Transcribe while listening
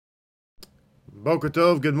Boker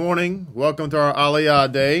Tov, good morning. Welcome to our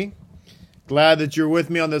Aliyah Day. Glad that you're with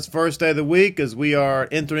me on this first day of the week as we are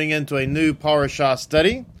entering into a new parashah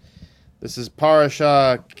study. This is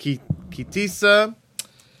Parashah Kitisa,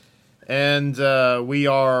 and we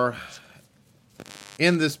are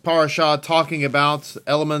in this parashah talking about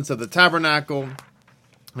elements of the tabernacle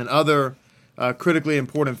and other critically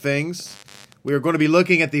important things. We are going to be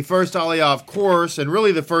looking at the first Aliyah, of course, and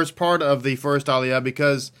really the first part of the first Aliyah,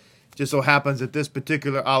 because it just so happens that this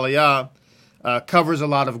particular Aliyah covers a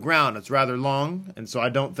lot of ground. It's rather long, and so I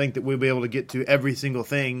don't think that we'll be able to get to every single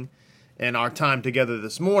thing in our time together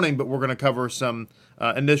this morning, but we're going to cover some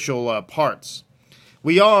initial parts.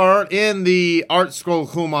 We are in the Art Scroll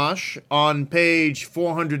Chumash on page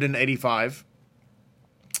 485.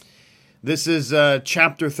 This is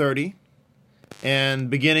chapter 30. And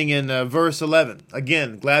beginning in verse 11.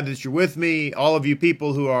 Again, glad that you're with me. All of you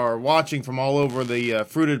people who are watching from all over the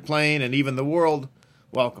fruited plain and even the world,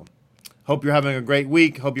 welcome. Hope you're having a great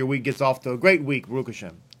week. Hope your week gets off to a great week, Baruch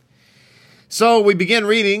Hashem. So we begin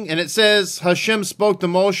reading, and it says, Hashem spoke to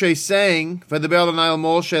Moshe, saying, V'deber Adonai el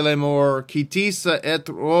Moshe lemor, kitisa et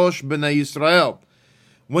rosh b'nei Yisrael.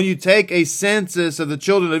 When you take a census of the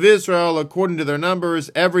children of Israel according to their numbers,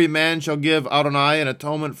 every man shall give Adonai an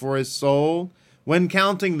atonement for his soul, when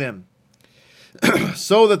counting them,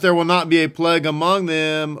 so that there will not be a plague among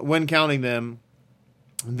them when counting them.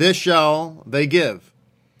 This shall they give.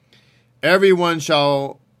 Everyone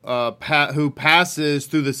shall, who passes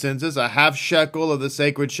through the census, a half shekel of the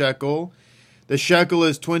sacred shekel. The shekel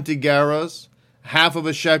is 20 gerahs. Half of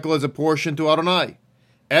a shekel is a portion to Adonai.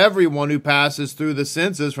 Everyone who passes through the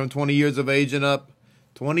census from 20 years of age and up,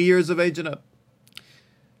 20 years of age and up,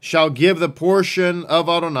 shall give the portion of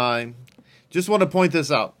Adonai. Just want to point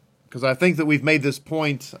this out, because I think that we've made this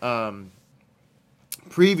point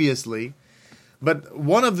previously. But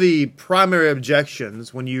one of the primary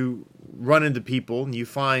objections when you run into people and you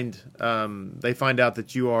find they find out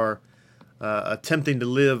that you are attempting to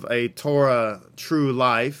live a Torah true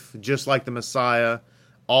life, just like the Messiah,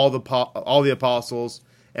 all the apostles,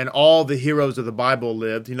 and all the heroes of the Bible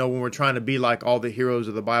lived. You know, when we're trying to be like all the heroes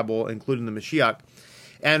of the Bible, including the Mashiach.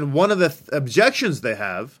 And one of the objections they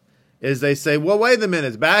have is they say, well, wait a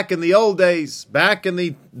minute, back in the old days, back in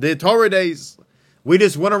the Torah days, we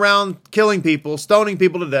just went around killing people, stoning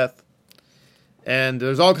people to death. And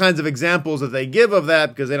there's all kinds of examples that they give of that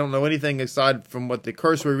because they don't know anything aside from what the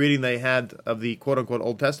cursory reading they had of the quote-unquote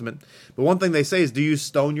Old Testament. But one thing they say is, do you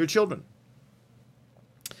stone your children?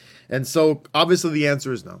 And so, obviously, the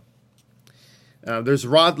answer is no. There's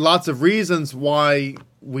lots of reasons why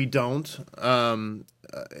we don't.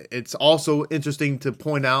 It's also interesting to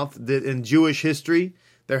point out that in Jewish history,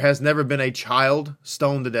 there has never been a child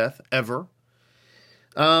stoned to death, ever.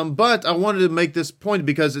 But I wanted to make this point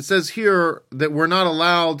because it says here that we're not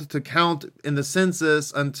allowed to count in the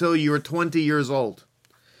census until you're 20 years old.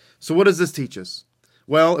 So what does this teach us?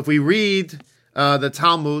 Well, if we read the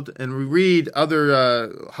Talmud and we read other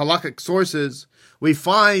halakhic sources, we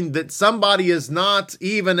find that somebody is not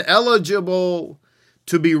even eligible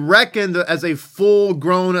to be reckoned as a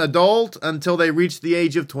full-grown adult until they reach the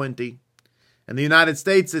age of 20. In the United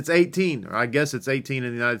States, it's 18, or I guess it's 18 in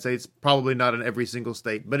the United States, probably not in every single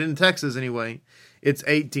state, but in Texas anyway, it's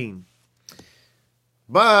 18.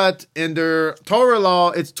 But under Torah law,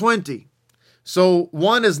 it's 20. So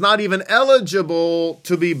one is not even eligible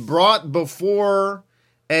to be brought before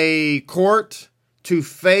a court to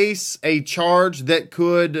face a charge that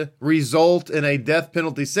could result in a death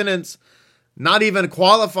penalty sentence, not even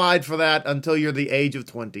qualified for that until you're the age of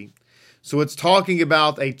 20. So it's talking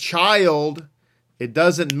about a child. It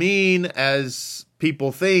doesn't mean, as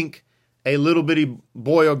people think, a little bitty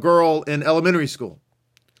boy or girl in elementary school.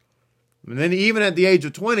 And then even at the age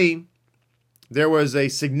of 20, there was a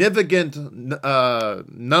significant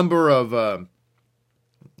number of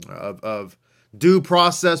due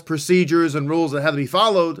process procedures and rules that had to be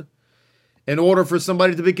followed in order for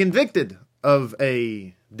somebody to be convicted of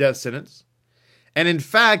a death sentence. And in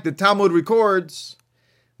fact, the Talmud records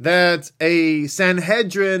that a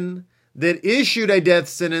Sanhedrin that issued a death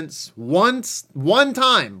sentence once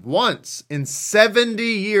in 70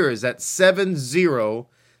 years, that's 70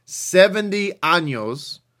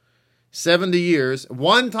 años, 70 years,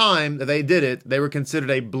 one time that they did it, they were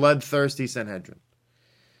considered a bloodthirsty Sanhedrin.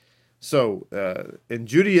 So, in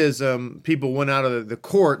Judaism, people went out of the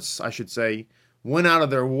courts, I should say, went out of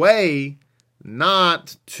their way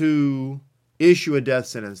not to issue a death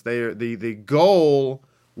sentence. The goal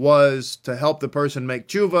was to help the person make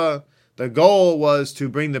tshuva, The goal was to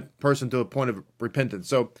bring the person to a point of repentance.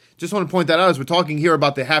 So just want to point that out as we're talking here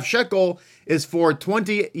about the half shekel is for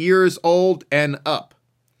 20 years old and up.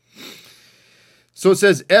 So it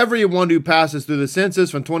says, everyone who passes through the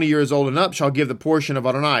census from 20 years old and up shall give the portion of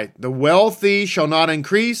Adonai. The wealthy shall not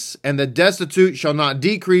increase, and the destitute shall not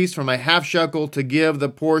decrease from a half shekel to give the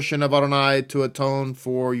portion of Adonai to atone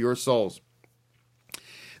for your souls.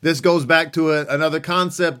 This goes back to another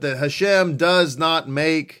concept that Hashem does not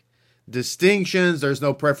make distinctions. There's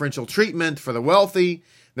no preferential treatment for the wealthy.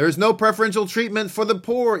 There's no preferential treatment for the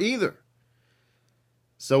poor either.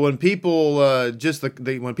 So when people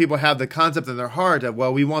when people have the concept in their heart of,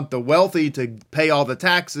 well, we want the wealthy to pay all the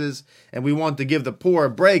taxes and we want to give the poor a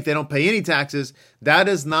break, they don't pay any taxes, that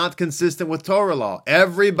is not consistent with Torah law.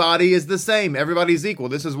 Everybody is the same. Everybody's equal.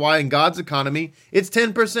 This is why in God's economy, it's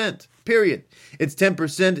 10%, period. It's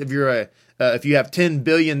 10% if you have $10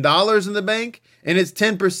 billion in the bank, and it's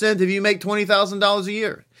 10% if you make $20,000 a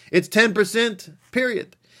year. It's 10%,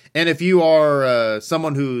 period. And if you are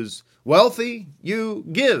someone who's wealthy, you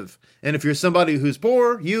give. And if you're somebody who's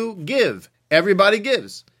poor, you give. Everybody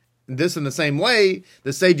gives. This in the same way,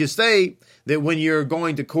 the sages say that when you're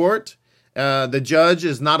going to court, the judge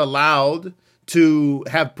is not allowed to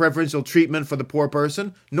have preferential treatment for the poor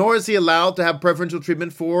person, nor is he allowed to have preferential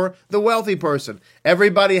treatment for the wealthy person.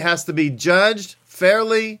 Everybody has to be judged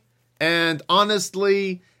fairly and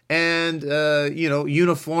honestly and,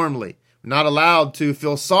 uniformly. Not allowed to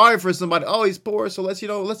feel sorry for somebody. Oh, he's poor, so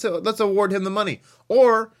let's award him the money.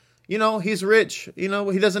 Or, he's rich. He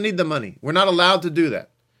doesn't need the money. We're not allowed to do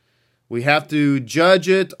that. We have to judge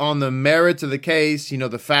it on the merits of the case,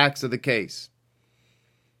 the facts of the case.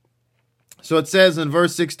 So it says in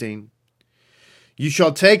verse 16, you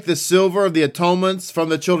shall take the silver of the atonements from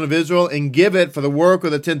the children of Israel and give it for the work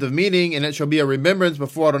of the tent of meeting, and it shall be a remembrance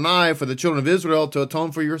before Adonai for the children of Israel to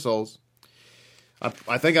atone for your souls.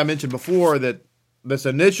 I think I mentioned before that this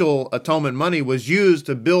initial atonement money was used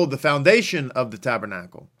to build the foundation of the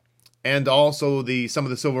tabernacle and also some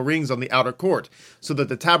of the silver rings on the outer court, so that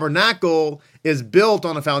the tabernacle is built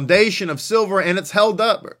on a foundation of silver and it's held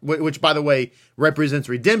up, which, by the way, represents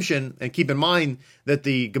redemption. And keep in mind that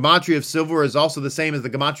the gematria of silver is also the same as the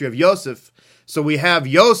gematria of Yosef. So we have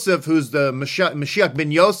Yosef, who's the Mashiach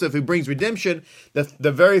ben Yosef, who brings redemption.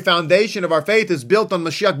 The very foundation of our faith is built on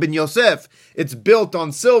Mashiach ben Yosef. It's built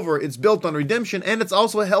on silver. It's built on redemption. And it's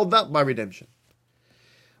also held up by redemption.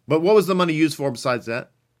 But what was the money used for besides that?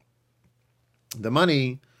 The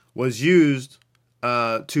money was used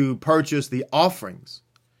to purchase the offerings,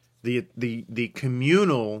 the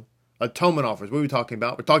communal atonement offerings. What are we talking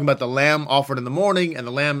about? We're talking about the lamb offered in the morning and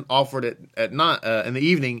the lamb offered at night, in the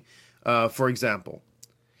evening, for example.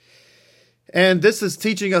 And this is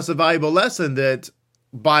teaching us a valuable lesson that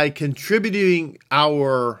by contributing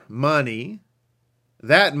our money,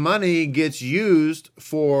 that money gets used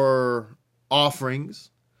for offerings.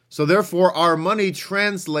 So therefore, our money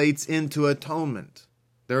translates into atonement.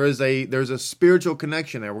 There's a spiritual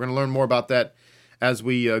connection there. We're going to learn more about that as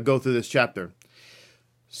we go through this chapter.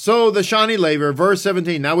 So the Shani Laver, verse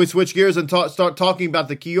 17. Now we switch gears and start talking about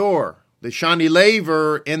the Kior, the Shani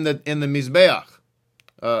Laver in the Mizbeach,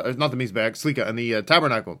 not the Mizbeach, Slika, in the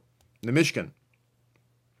tabernacle, the Mishkan.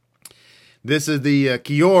 This is the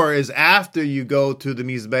Kior is after you go to the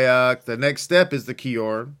Mizbeach. The next step is the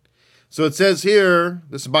Kior. So it says here,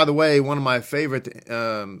 this is, by the way, one of my favorite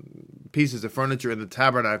pieces of furniture in the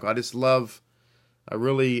tabernacle. I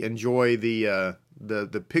really enjoy the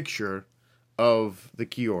picture of the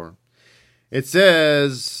Kior. It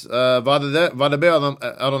says, Vadaber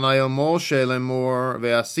Adonai el Moshe lemor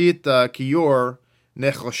ve'asita Kior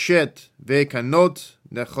nechoshet ve'kanot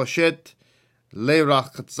nechoshet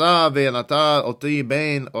le'rachatza ve'nata oti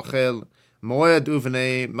ben ochel moed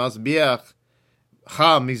uvnei mazbiach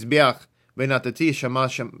cha mizbeach ve'natati shama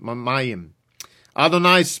shamayim.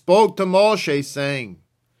 Adonai spoke to Moshe, saying,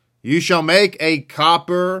 you shall make a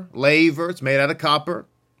copper laver, it's made out of copper,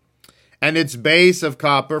 and its base of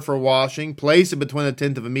copper for washing. Place it between the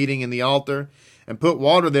tent of a meeting and the altar, and put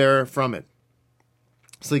water there from it.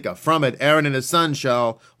 Slika, from it, Aaron and his son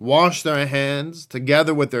shall wash their hands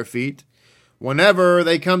together with their feet. Whenever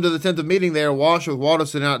they come to the tent of meeting, they are washed with water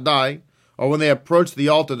so they not die. Or when they approach the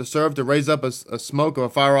altar to serve, to raise up a smoke of a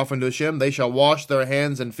fire offering to Hashem, they shall wash their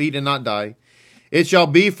hands and feet and not die. It shall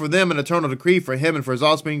be for them an eternal decree, for him and for his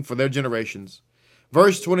offspring, for their generations.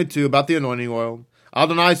 Verse 22, about the anointing oil.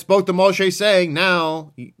 Adonai spoke to Moshe, saying,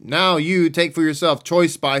 Now you take for yourself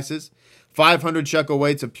choice spices, 500 shekel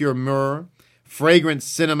weights of pure myrrh, fragrant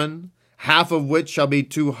cinnamon, half of which shall be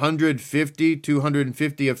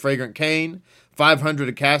 250 of fragrant cane, 500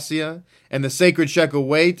 acacia, and the sacred shekel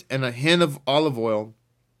weight, and a hin of olive oil.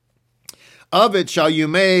 Of it shall you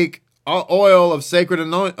make oil of sacred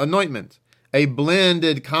anointment, a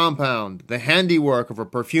blended compound, the handiwork of a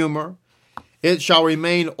perfumer. It shall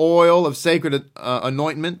remain oil of sacred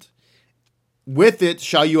anointment. With it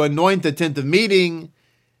shall you anoint the tent of meeting,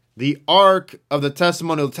 the ark of the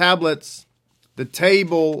testimonial tablets, the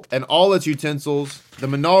table and all its utensils, the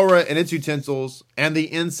menorah and its utensils, and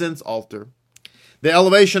the incense altar, the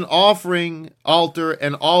elevation offering altar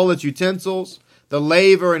and all its utensils, the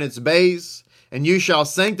laver and its base, and you shall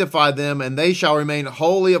sanctify them, and they shall remain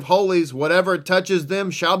holy of holies. Whatever touches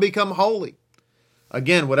them shall become holy.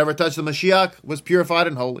 Again, whatever touched the Mashiach was purified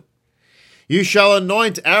and holy. You shall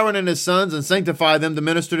anoint Aaron and his sons and sanctify them to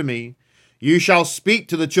minister to me. You shall speak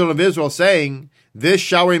to the children of Israel, saying, this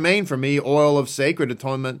shall remain for me, oil of sacred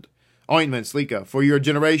ointment, slika, for your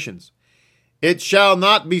generations. It shall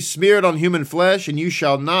not be smeared on human flesh, and you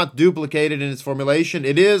shall not duplicate it in its formulation.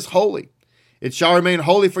 It is holy. It shall remain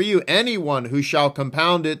holy for you. Anyone who shall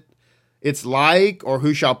compound it, its like, or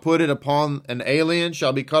who shall put it upon an alien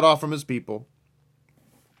shall be cut off from his people.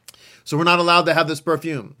 So we're not allowed to have this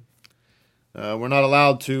perfume. We're not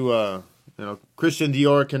allowed to, Christian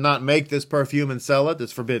Dior cannot make this perfume and sell it.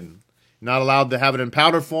 It's forbidden. Not allowed to have it in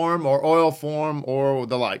powder form or oil form or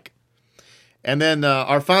the like. And then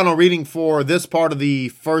our final reading for this part of the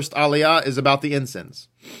first Aliyah is about the incense.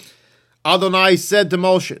 Adonai said to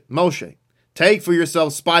Moshe, take for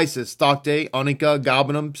yourself spices, stocte, onycha,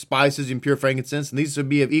 galbanum, spices, and pure frankincense, and these should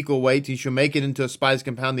be of equal weight. You shall make it into a spice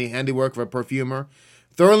compound, the handiwork of a perfumer,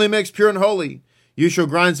 thoroughly mixed, pure and holy. You shall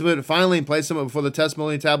grind some of it finally and place some of it before the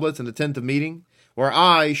testimony tablets and the tent of meeting, where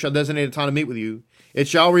I shall designate a time to meet with you. It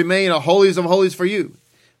shall remain a holies of holies for you.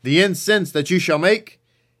 The incense that you shall make,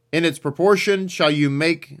 in its proportion shall you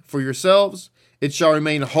make for yourselves. It shall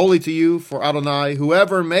remain holy to you for Adonai.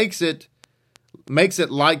 Whoever makes it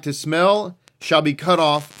like to smell shall be cut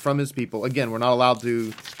off from his people. Again, we're not allowed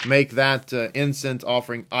to make that incense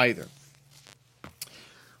offering either.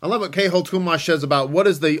 I love what Kehol Tumash says about what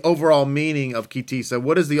is the overall meaning of Kitisa.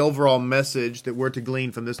 What is the overall message that we're to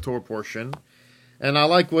glean from this Torah portion? And I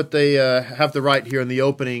like what they have to write here in the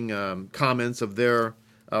opening comments of their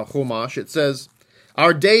Chumash. It says,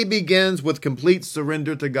 our day begins with complete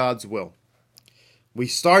surrender to God's will. We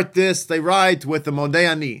start this, they write, with the Modeh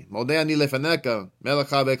Ani Lefeneka,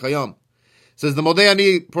 Melecha Bekayom. Says the Modeh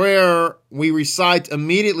Ani prayer we recite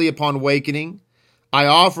immediately upon awakening. I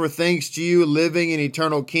offer thanks to you, living and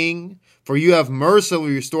eternal King, for you have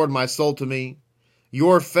mercifully restored my soul to me.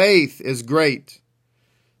 Your faith is great.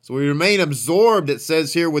 So we remain absorbed, it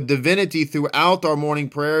says here, with divinity throughout our morning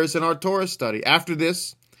prayers and our Torah study. After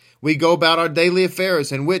this, we go about our daily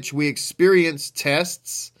affairs in which we experience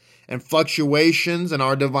tests and fluctuations in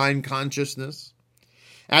our divine consciousness.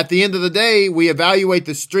 At the end of the day, we evaluate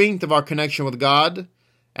the strength of our connection with God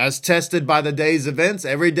as tested by the day's events.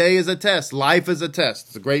 Every day is a test. Life is a test.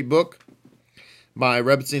 It's a great book by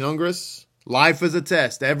Rebbe Tzin Ungris. Life is a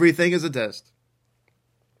test. Everything is a test.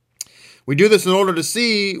 We do this in order to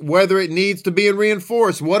see whether it needs to be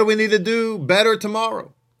reinforced. What do we need to do better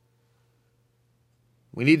tomorrow?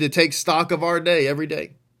 We need to take stock of our day every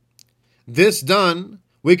day. This done,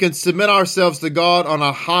 we can submit ourselves to God on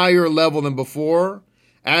a higher level than before,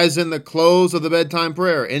 as in the close of the bedtime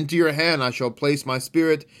prayer. Into your hand I shall place my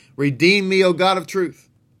spirit. Redeem me, O God of truth.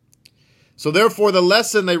 So therefore the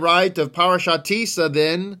lesson they write of Parashat Tisa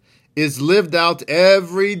then is lived out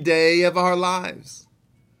every day of our lives,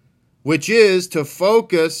 which is to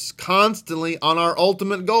focus constantly on our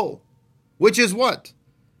ultimate goal, which is what?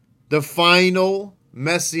 The final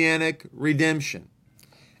messianic redemption.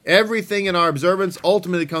 Everything in our observance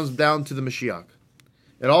ultimately comes down to the Mashiach.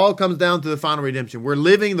 It all comes down to the final redemption. We're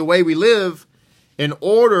living the way we live in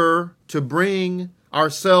order to bring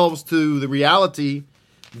ourselves to the reality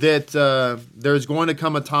that there's going to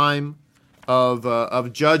come a time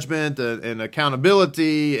of judgment and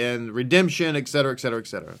accountability and redemption, etc., etc.,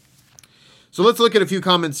 etc. So let's look at a few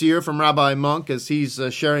comments here from Rabbi Monk as he's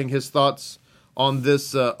sharing his thoughts on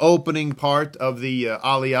this opening part of the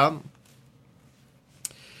Aliyah.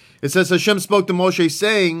 It says, Hashem spoke to Moshe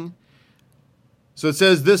saying, so it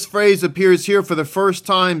says, this phrase appears here for the first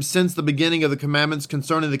time since the beginning of the commandments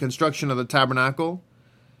concerning the construction of the tabernacle,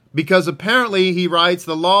 because apparently, he writes,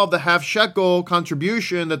 the law of the half shekel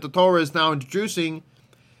contribution that the Torah is now introducing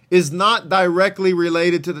is not directly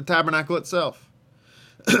related to the tabernacle itself.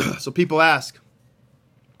 So people ask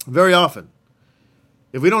very often,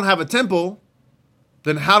 if we don't have a temple,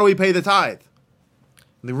 then how do we pay the tithe?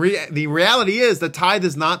 The reality is the tithe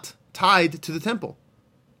is not tied to the temple.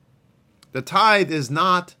 The tithe is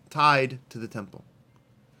not tied to the temple.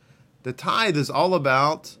 The tithe is all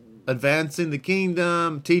about advancing the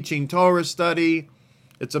kingdom, teaching Torah study.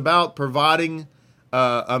 It's about providing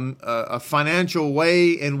a financial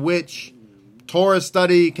way in which Torah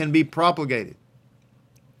study can be propagated.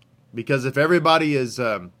 Because if everybody is,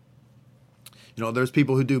 there's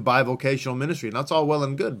people who do bivocational ministry, and that's all well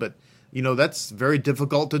and good, but, that's very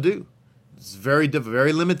difficult to do. It's very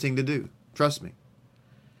limiting to do. Trust me.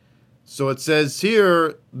 So it says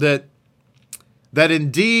here that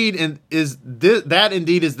indeed is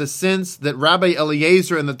the sense that Rabbi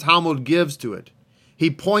Eliezer in the Talmud gives to it. He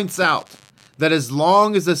points out that as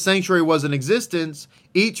long as the sanctuary was in existence,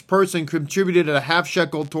 each person contributed a half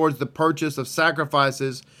shekel towards the purchase of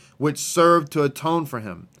sacrifices which served to atone for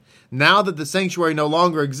him. Now that the sanctuary no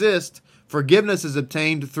longer exists, forgiveness is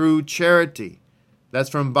obtained through charity. That's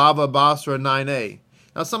from Bava Basra 9a.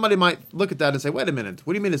 Now somebody might look at that and say, wait a minute,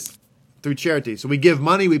 what do you mean it's through charity? So we give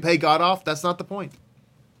money, we pay God off? That's not the point.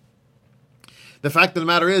 The fact of the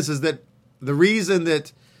matter is that the reason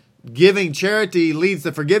that giving charity leads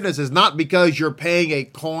to forgiveness is not because you're paying a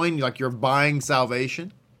coin, like you're buying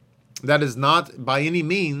salvation. That is not by any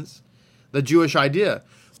means the Jewish idea.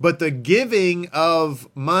 But the giving of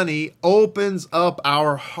money opens up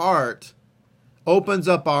our heart, opens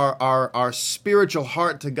up our spiritual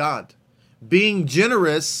heart to God. Being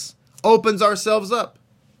generous opens ourselves up.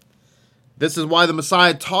 This is why the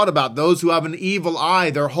Messiah taught about those who have an evil eye.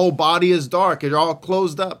 Their whole body is dark. They're all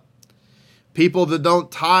closed up. People that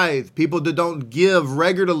don't tithe, people that don't give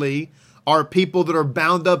regularly are people that are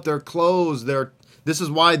bound up. They're closed. This is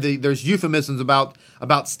why there's euphemisms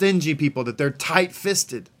about stingy people, that they're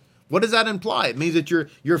tight-fisted. What does that imply? It means that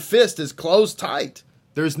your fist is closed tight.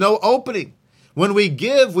 There's no opening. When we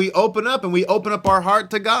give, we open up, and we open up our heart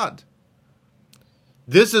to God.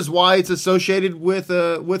 This is why it's associated with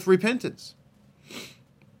repentance.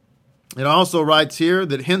 It also writes here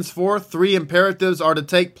that henceforth 3 imperatives are to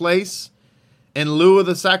take place in lieu of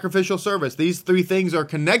the sacrificial service. These 3 things are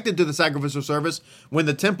connected to the sacrificial service when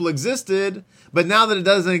the temple existed, but now that it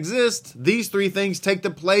doesn't exist, these 3 things take the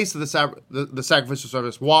place of the sacrificial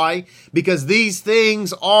service. Why? Because these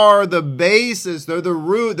things are the basis, they're the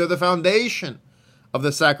root, they're the foundation of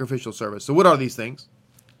the sacrificial service. So what are these things?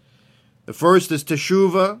 The first is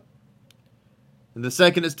teshuvah, and the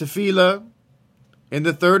second is tefillah, and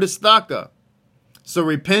the third is tzedakah. So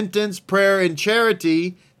repentance, prayer, and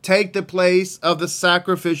charity take the place of the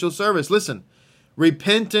sacrificial service. Listen,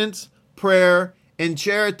 repentance, prayer, and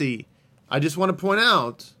charity. I just want to point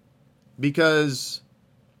out, because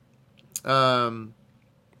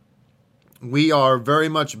we are very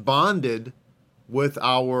much bonded with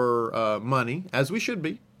our money, as we should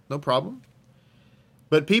be, no problem.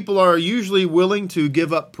 But people are usually willing to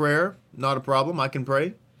give up prayer. Not a problem. I can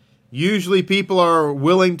pray. Usually people are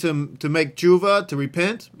willing to make tshuva, to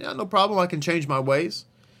repent. Yeah, no problem. I can change my ways.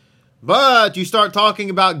 But you start talking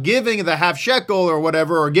about giving the half shekel or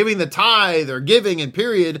whatever, or giving the tithe, or giving in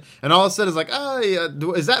period, and all of a sudden it's like,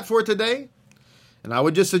 is that for today? And I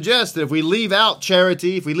would just suggest that if we leave out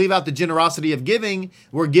charity, if we leave out the generosity of giving,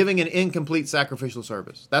 we're giving an incomplete sacrificial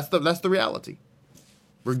service. That's the reality.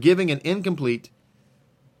 We're giving an incomplete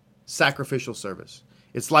sacrificial service.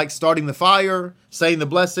 It's like starting the fire, saying the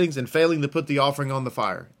blessings, and failing to put the offering on the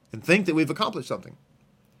fire and think that we've accomplished something.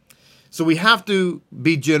 So we have to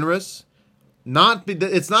be generous.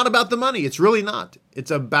 It's not about the money. It's really not.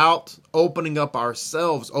 It's about opening up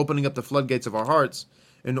ourselves, opening up the floodgates of our hearts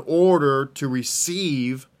in order to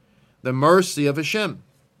receive the mercy of Hashem.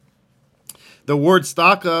 The word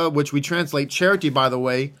tzedakah, which we translate charity, by the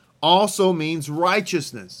way, also means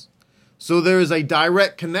righteousness. So there is a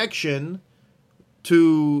direct connection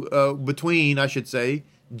between, I should say,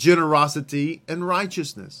 generosity and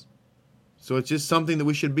righteousness. So it's just something that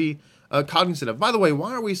we should be cognizant of. By the way,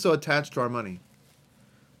 why are we so attached to our money?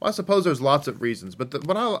 Well, I suppose there's lots of reasons, but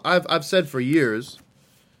I've said for years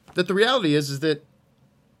that the reality is that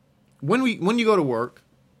when you go to work,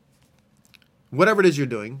 whatever it is you're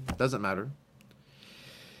doing, doesn't matter.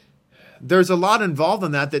 There's a lot involved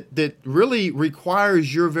in that really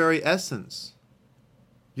requires your very essence.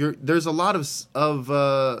 There's a lot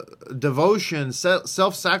of devotion,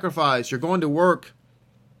 self-sacrifice. You're going to work.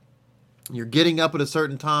 You're getting up at a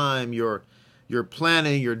certain time. You're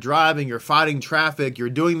planning. You're driving. You're fighting traffic. You're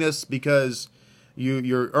doing this because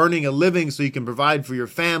you're earning a living so you can provide for your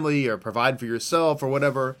family or provide for yourself or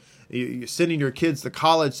whatever. You're sending your kids to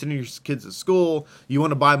college, sending your kids to school. You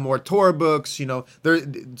want to buy more Torah books,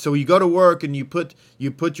 So you go to work and you put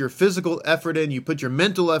your physical effort in, you put your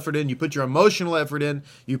mental effort in, you put your emotional effort in,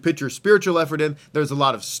 you put your spiritual effort in. There's a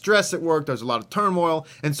lot of stress at work. There's a lot of turmoil.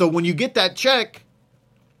 And so when you get that check,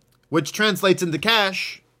 which translates into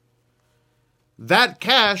cash, that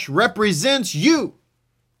cash represents you.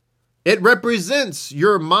 It represents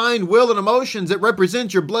your mind, will, and emotions. It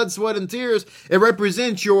represents your blood, sweat, and tears. It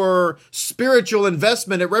represents your spiritual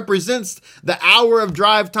investment. It represents the hour of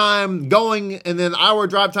drive time going and then hour of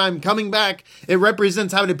drive time coming back. It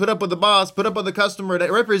represents having to put up with the boss, put up with the customer.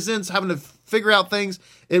 It represents having to figure out things.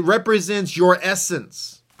 It represents your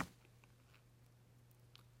essence.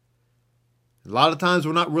 A lot of times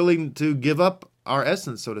we're not willing to give up our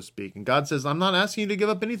essence, so to speak. And God says, I'm not asking you to give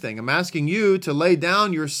up anything. I'm asking you to lay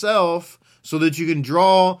down yourself so that you can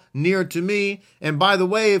draw near to me. And by the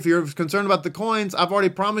way, if you're concerned about the coins, I've already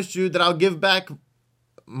promised you that I'll give back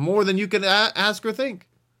more than you can ask or think.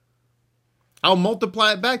 I'll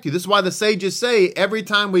multiply it back to you. This is why the sages say every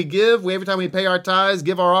time we give, every time we pay our tithes,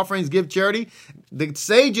 give our offerings, give charity, the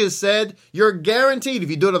sages said you're guaranteed,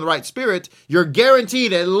 if you do it in the right spirit, you're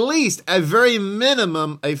guaranteed at least, at very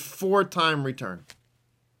minimum, a 4-time return.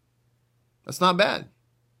 That's not bad.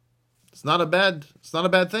 It's not a bad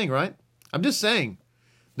thing, right? I'm just saying,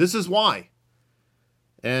 this is why.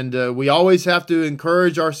 And we always have to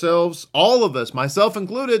encourage ourselves, all of us, myself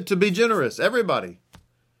included, to be generous, everybody.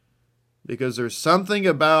 Because there's something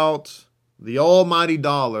about the almighty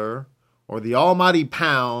dollar, or the almighty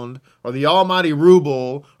pound, or the almighty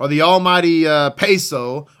ruble, or the almighty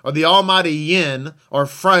peso, or the almighty yen, or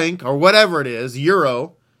franc, or whatever it is,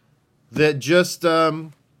 euro, that just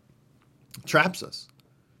traps us.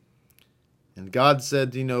 And God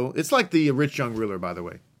said, it's like the rich young ruler, by the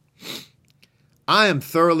way. I am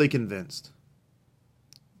thoroughly convinced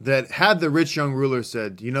that had the rich young ruler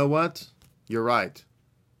said, you know what, you're right.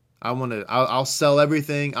 I'll sell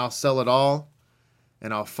everything. I'll sell it all,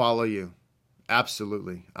 and I'll follow you.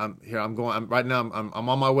 Absolutely. I'm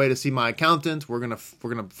on my way to see my accountant. We're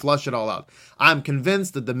gonna flush it all out. I'm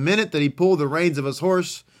convinced that the minute that he pulled the reins of his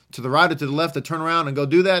horse to the right or to the left to turn around and go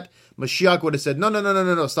do that, Mashiach would have said, no,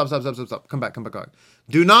 stop. Come back.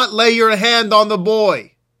 Do not lay your hand on the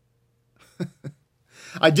boy.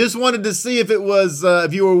 I just wanted to see if it was,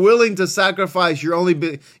 if you were willing to sacrifice your only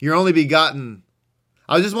begotten.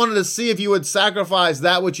 I just wanted to see if you would sacrifice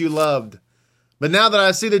that which you loved. But now that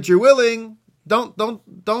I see that you're willing, don't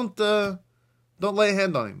lay a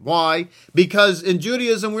hand on him. Why? Because in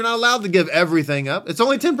Judaism, we're not allowed to give everything up. It's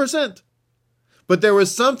only 10%. But there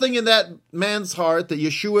was something in that man's heart that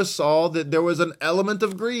Yeshua saw, that there was an element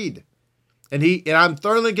of greed. And I'm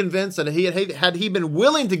thoroughly convinced that had he been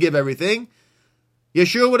willing to give everything,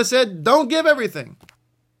 Yeshua would have said, don't give everything.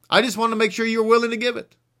 I just want to make sure you're willing to give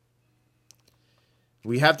it.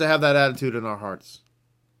 We have to have that attitude in our hearts.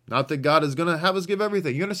 Not that God is going to have us give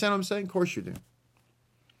everything. You understand what I'm saying? Of course you do.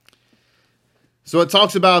 So it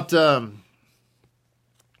talks about, in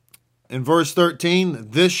verse 13,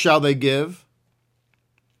 this shall they give.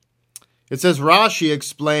 It says Rashi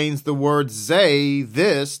explains the word zeh,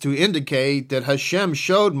 this, to indicate that Hashem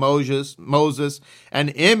showed Moses an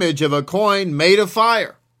image of a coin made of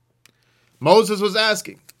fire. Moses was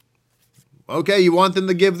asking, okay, you want them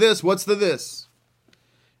to give this? What's the this?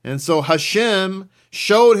 And so Hashem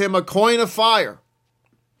showed him a coin of fire.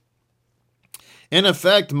 In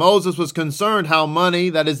effect, Moses was concerned how money,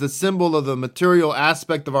 that is the symbol of the material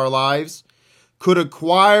aspect of our lives, could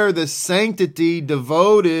acquire the sanctity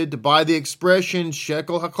devoted by the expression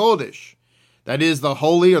shekel hakodesh, that is the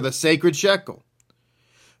holy or the sacred shekel.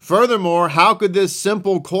 Furthermore, how could this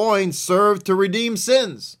simple coin serve to redeem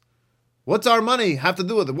sins? What's our money have to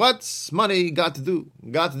do with it? What's money got to do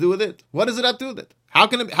with it? What does it have to do with it?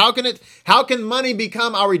 How can money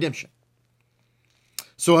become our redemption?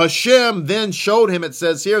 So Hashem then showed him, it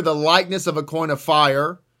says here, the likeness of a coin of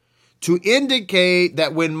fire, to indicate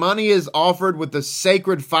that when money is offered with the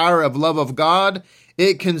sacred fire of love of God,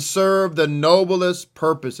 it can serve the noblest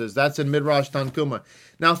purposes. That's in Midrash Tanchuma.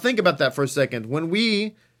 Now think about that for a second. When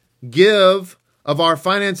we give of our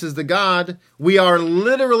finances to God, we are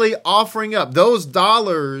literally offering up those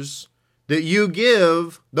dollars that you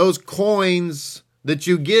give, those coins that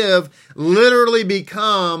you give, literally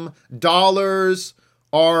become dollars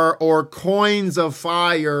or coins of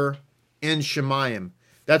fire in Shemayim.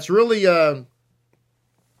 That's really the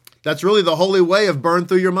holy way of burn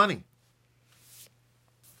through your money.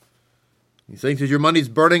 You think that your money's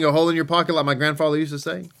burning a hole in your pocket, like my grandfather used to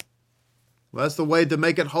say? Well, that's the way to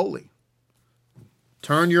make it holy.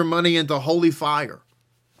 Turn your money into holy fire.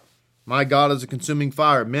 My God is a consuming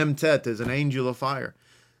fire. Memtet is an angel of fire.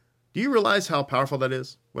 Do you realize how powerful that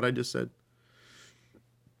is, what I just said?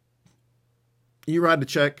 You write a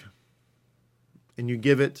check and you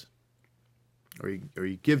give it, or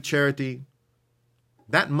you give charity.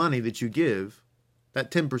 That money that you give,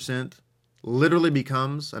 that 10%, literally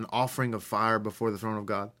becomes an offering of fire before the throne of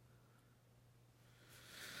God?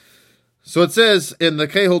 So it says in the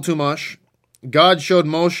Kehol Tumash, God showed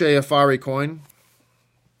Moshe a fiery coin.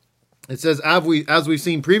 It says, as we've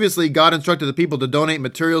seen previously, God instructed the people to donate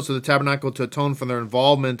materials to the tabernacle to atone for their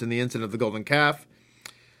involvement in the incident of the golden calf.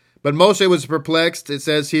 But Moshe was perplexed. It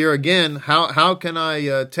says here again, how can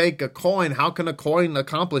I take a coin? How can a coin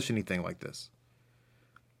accomplish anything like this?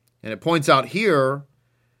 And it points out here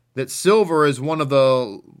that silver is one of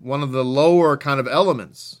the lower kind of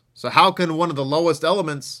elements. So how can one of the lowest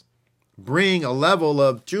elements bring a level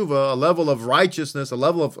of tshuva, a level of righteousness, a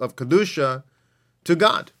level of kedusha to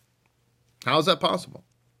God? How is that possible?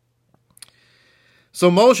 So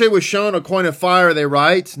Moshe was shown a coin of fire, they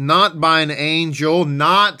write, not by an angel,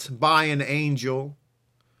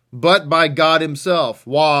 but by God himself.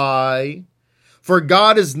 Why? For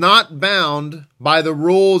God is not bound by the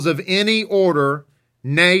rules of any order,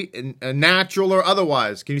 natural or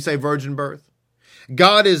otherwise. Can you say virgin birth?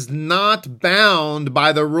 God is not bound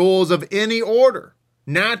by the rules of any order,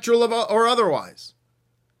 natural or otherwise.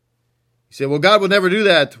 You say, well, God would never do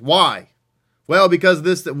that. Why? Well, because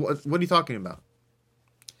what are you talking about?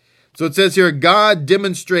 So it says here, God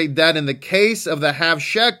demonstrate that in the case of the half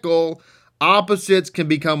shekel, opposites can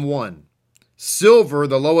become one. Silver,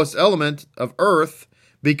 the lowest element of earth,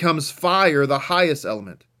 becomes fire, the highest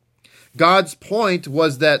element. God's point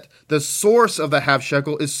was that the source of the half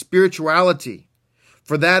shekel is spirituality,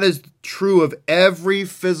 for that is true of every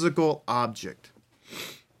physical object.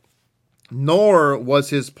 Nor was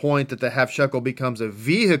his point that the half shekel becomes a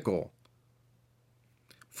vehicle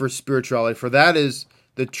for spirituality, for that is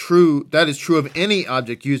true of any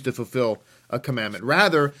object used to fulfill a commandment.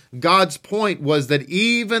 Rather, God's point was that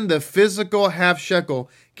even the physical half shekel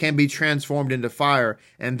can be transformed into fire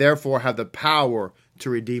and therefore have the power to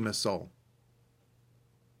redeem a soul.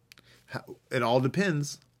 It all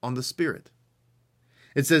depends on the Spirit.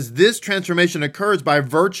 It says this transformation occurs by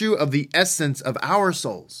virtue of the essence of our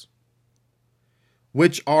souls,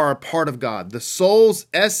 which are a part of God. The soul's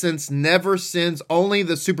essence never sins. Only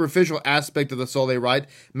the superficial aspect of the soul, they write,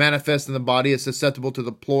 manifest in the body is susceptible to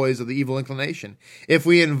the ploys of the evil inclination. If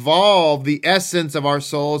we involve the essence of our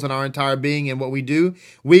souls and our entire being in what we do,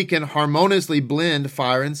 we can harmoniously blend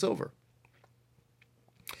fire and silver.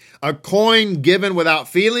 A coin given without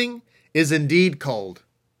feeling is indeed cold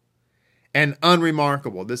and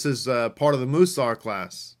unremarkable. This is part of the Musar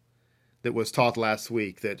class that was taught last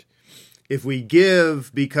week, that if we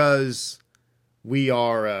give because we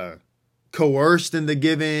are coerced into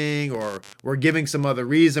giving, or we're giving some other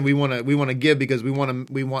reason, we want to give because we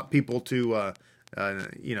want people to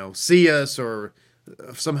see us or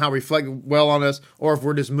somehow reflect well on us, or if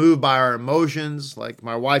we're just moved by our emotions, like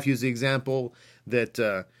my wife used the example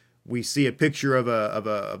that we see a picture of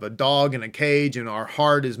a dog in a cage and our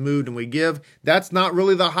heart is moved and we give. That's not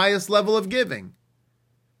really the highest level of giving.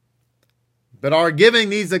 But our giving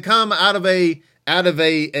needs to come out of a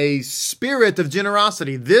spirit of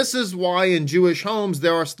generosity. This is why in Jewish homes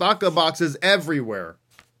there are tzedakah boxes everywhere.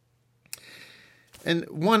 And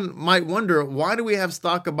one might wonder, why do we have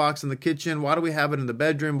tzedakah box in the kitchen? Why do we have it in the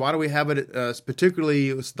bedroom? Why do we have it, particularly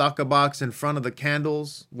tzedakah box in front of the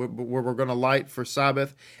candles where we're going to light for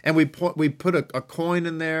Sabbath? And we put a coin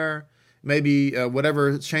in there, maybe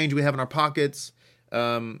whatever change we have in our pockets.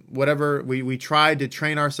 Whatever we tried to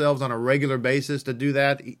train ourselves on a regular basis to do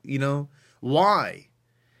that, why?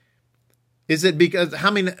 Is it because,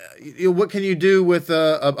 what can you do with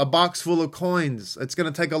a box full of coins? It's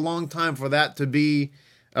going to take a long time for that to be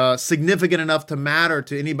significant enough to matter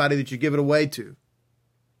to anybody that you give it away to.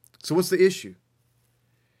 So what's the issue?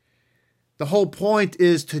 The whole point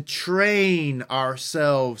is to train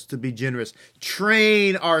ourselves to be generous.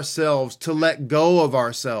 Train ourselves to let go of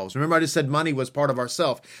ourselves. Remember, I just said money was part of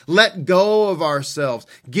ourself. Let go of ourselves.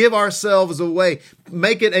 Give ourselves away.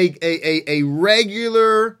 Make it a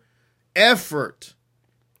regular effort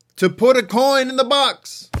to put a coin in the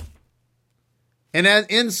box. And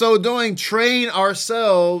in so doing, train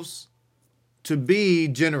ourselves to be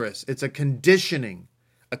generous. It's a conditioning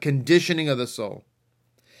of the soul.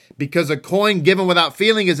 Because a coin given without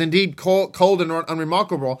feeling is indeed cold and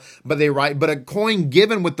unremarkable, but they write, but a coin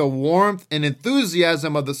given with the warmth and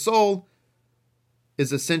enthusiasm of the soul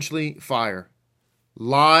is essentially fire,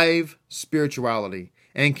 live spirituality,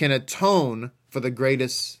 and can atone for the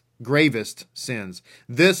gravest sins.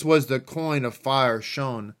 This was the coin of fire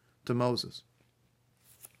shown to Moses.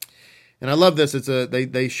 And I love this.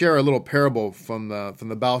 They share a little parable from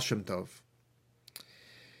the Baal Shem Tov.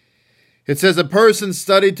 It says, a person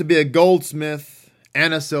studied to be a goldsmith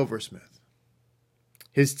and a silversmith.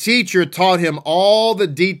 His teacher taught him all the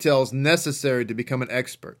details necessary to become an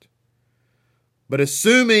expert. But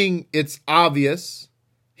assuming it's obvious,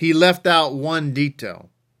 he left out one detail.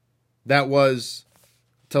 That was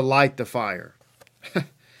to light the fire.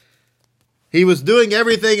 He was doing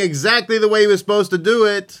everything exactly the way he was supposed to do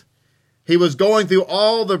it. He was going through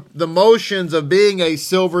all the motions of being a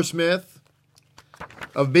silversmith,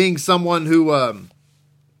 of being someone who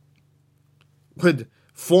would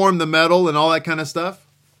form the metal and all that kind of stuff.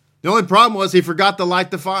 The only problem was he forgot to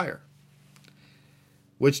light the fire,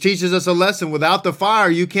 which teaches us a lesson. Without the fire,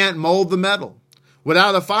 you can't mold the metal.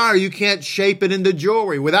 Without a fire, you can't shape it into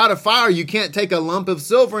jewelry. Without a fire, you can't take a lump of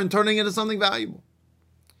silver and turn it into something valuable.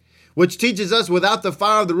 Which teaches us without the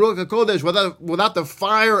fire of the Ruach HaKodesh, without the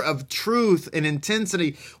fire of truth and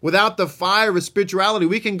intensity, without the fire of spirituality,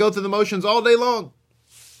 we can go through the motions all day long.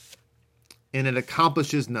 And it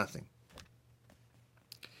accomplishes nothing.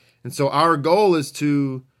 And so our goal is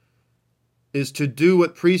to do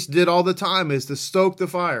what priests did all the time, is to stoke the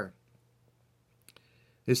fire.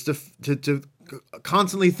 Is to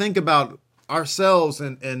constantly think about ourselves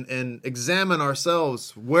and examine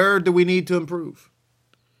ourselves. Where do we need to improve?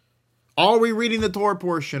 Are we reading the Torah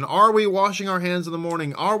portion? Are we washing our hands in the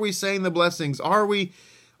morning? Are we saying the blessings? You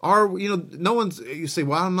say,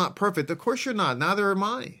 well, I'm not perfect. Of course you're not. Neither am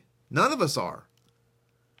I. None of us are.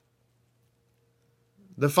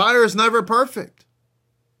 The fire is never perfect.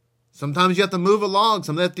 Sometimes you have to move a log.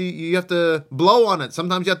 Sometimes you have to blow on it.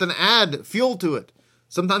 Sometimes you have to add fuel to it.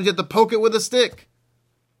 Sometimes you have to poke it with a stick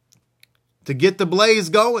to get the blaze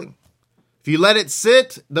going. If you let it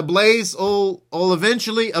sit, the blaze will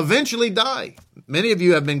eventually die. Many of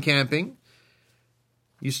you have been camping.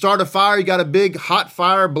 You start a fire, you got a big hot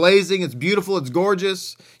fire blazing. It's beautiful, it's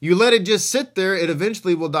gorgeous. You let it just sit there, it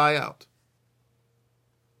eventually will die out.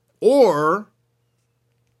 Or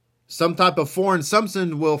some type of foreign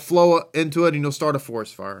substance will flow into it and you'll start a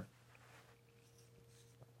forest fire.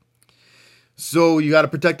 So you got to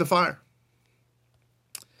protect the fire.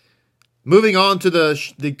 Moving on to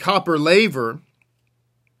the copper laver.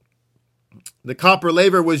 The copper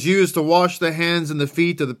laver was used to wash the hands and the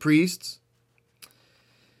feet of the priests.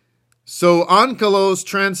 So Onkelos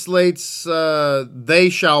translates they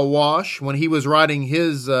shall wash when he was writing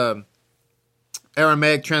his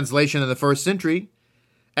Aramaic translation in the first century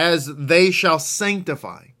as they shall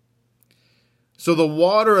sanctify. So the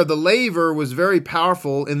water of the laver was very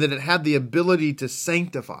powerful in that it had the ability to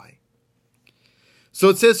sanctify. So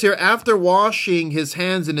it says here, after washing his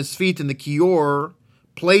hands and his feet in the kior,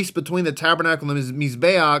 placed between the tabernacle and his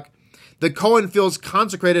mizbeach, the Kohen feels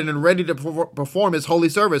consecrated and ready to perform his holy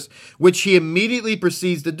service, which he immediately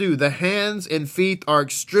proceeds to do. The hands and feet are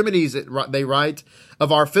extremities, they write,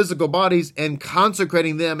 of our physical bodies, and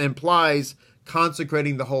consecrating them implies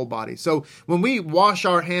consecrating the whole body. So when we wash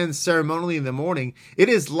our hands ceremonially in the morning, it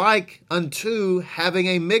is like unto having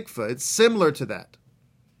a mikveh. It's similar to that.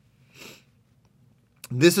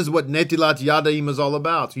 This is what Netilat Yadayim is all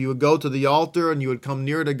about. You would go to the altar and you would come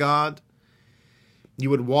near to God. You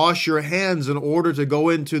would wash your hands in order to go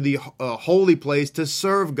into the holy place to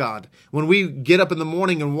serve God. When we get up in the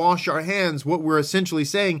morning and wash our hands, what we're essentially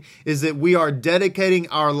saying is that we are dedicating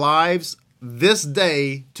our lives this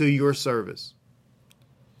day to your service.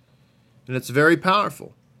 And it's very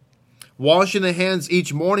powerful. Washing the hands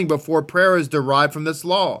each morning before prayer is derived from this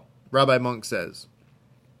law, Rabbi Monk says.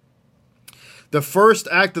 The first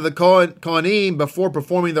act of the Kohanim before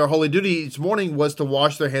performing their holy duty each morning was to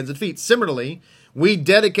wash their hands and feet. Similarly, we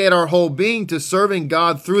dedicate our whole being to serving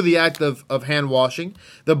God through the act of hand washing.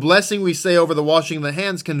 The blessing we say over the washing of the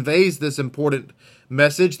hands conveys this important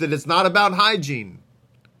message that it's not about hygiene.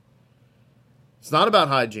 It's not about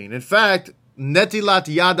hygiene. In fact, Netilat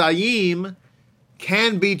Yadayim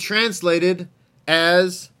can be translated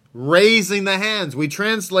as raising the hands. We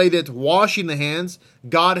translate it washing the hands.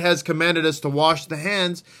 God has commanded us to wash the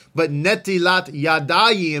hands, but Netilat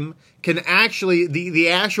Yadayim can actually, the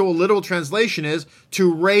actual literal translation is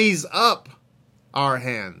to raise up our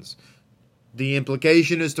hands. The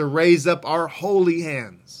implication is to raise up our holy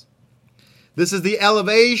hands. This is the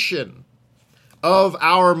elevation of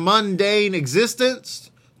our mundane existence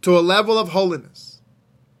to a level of holiness.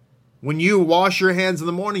 When you wash your hands in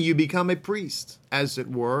the morning, you become a priest, as it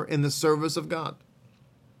were, in the service of God.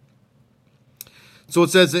 So it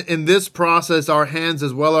says, in this process, our hands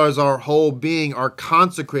as well as our whole being are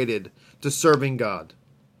consecrated to serving God.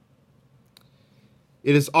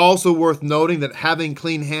 It is also worth noting that having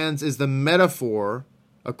clean hands is the metaphor,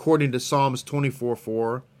 according to Psalms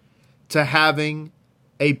 24:4, to having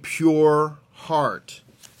a pure heart.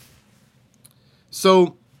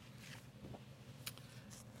 So,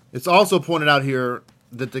 it's also pointed out here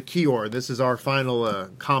that the Kior, this is our final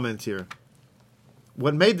comment here.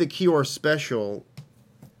 What made the Kior special,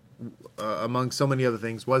 among so many other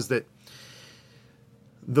things, was that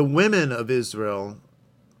the women of Israel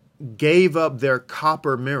gave up their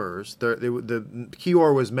copper mirrors. The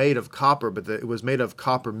Kior was made of copper, but it was made of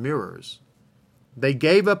copper mirrors. They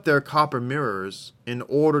gave up their copper mirrors in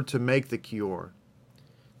order to make the Kior.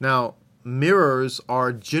 Now, mirrors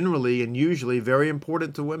are generally and usually very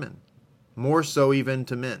important to women, more so even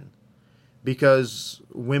to men, because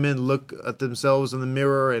women look at themselves in the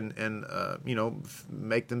mirror and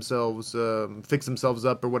make themselves, fix themselves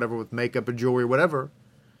up or whatever with makeup or jewelry or whatever.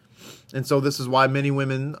 And so this is why many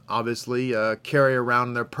women obviously carry around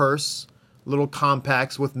in their purse little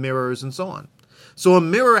compacts with mirrors and so on. So a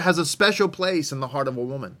mirror has a special place in the heart of a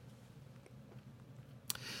woman.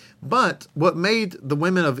 But what made the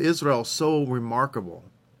women of Israel so remarkable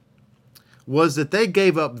was that they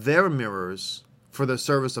gave up their mirrors for the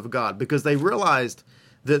service of God, because they realized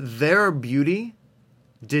that their beauty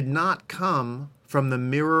did not come from the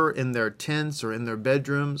mirror in their tents or in their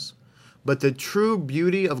bedrooms, but the true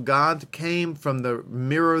beauty of God came from the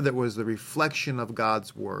mirror that was the reflection of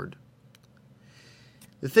God's word.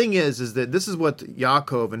 The thing is that this is what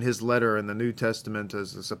Yaakov in his letter in the New Testament,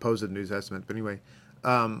 as a supposed New Testament, but anyway,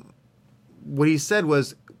 what he said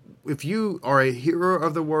was, if you are a hearer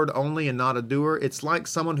of the word only and not a doer, it's like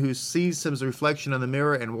someone who sees his reflection in the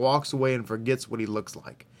mirror and walks away and forgets what he looks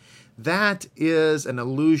like. That is an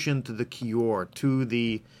allusion to the Kior, to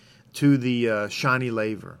the shiny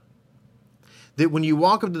laver. That when you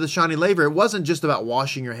walk up to the shiny laver, it wasn't just about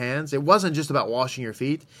washing your hands. It wasn't just about washing your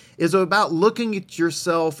feet. It's about looking at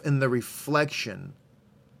yourself in the reflection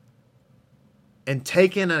and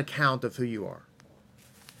taking account of who you are.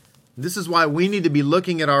 This is why we need to be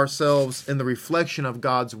looking at ourselves in the reflection of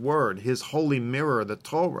God's word, his holy mirror, the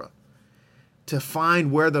Torah, to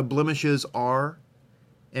find where the blemishes are,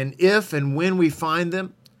 and if and when we find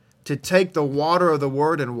them, to take the water of the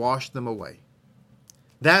word and wash them away.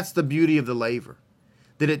 That's the beauty of the laver,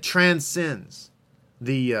 that it transcends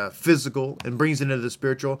the physical and brings into the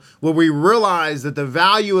spiritual, where we realize that the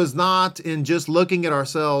value is not in just looking at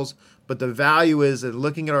ourselves, but the value is in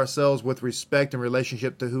looking at ourselves with respect and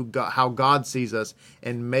relationship to how God sees us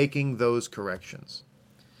and making those corrections.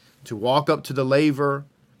 To walk up to the laver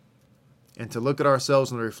and to look at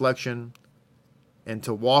ourselves in the reflection and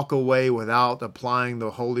to walk away without applying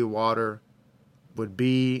the holy water would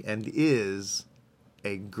be and is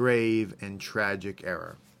a grave and tragic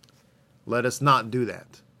error. Let us not do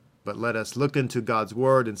that, but let us look into God's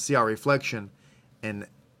word and see our reflection and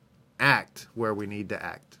act where we need to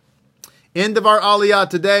act. End of our Aliyah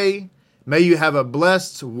today. May you have a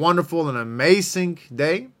blessed, wonderful, and amazing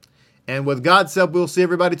day. And with God's help, we'll see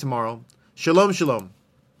everybody tomorrow. Shalom, shalom.